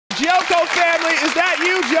Gyoko family, is that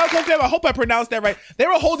you, Gyoko family? I hope I pronounced that right. They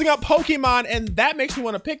were holding up Pokemon, and that makes me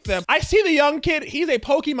want to pick them. I see the young kid. He's a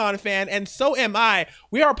Pokemon fan, and so am I.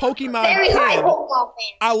 We are Pokemon Very high kids. Pokemon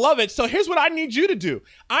fan. I love it. So here's what I need you to do.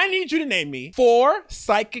 I need you to name me 4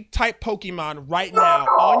 psychic-type Pokemon right now.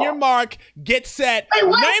 On your mark, get set. Wait,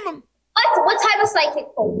 what? Name them. What type of psychic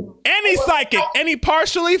Pokemon? Any psychic, any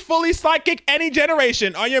partially, fully psychic, any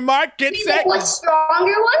generation. On your mark, get set. What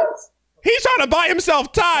stronger ones? He's trying to buy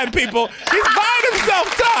himself time, people. He's buying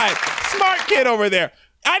himself time. Smart kid over there.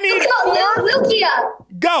 I need 4. Lugia.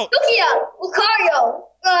 Go. Lugia. Lucario.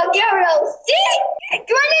 Gyarados.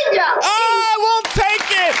 Greninja. I will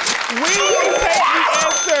take it. We will take the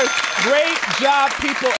answers. Great job, people.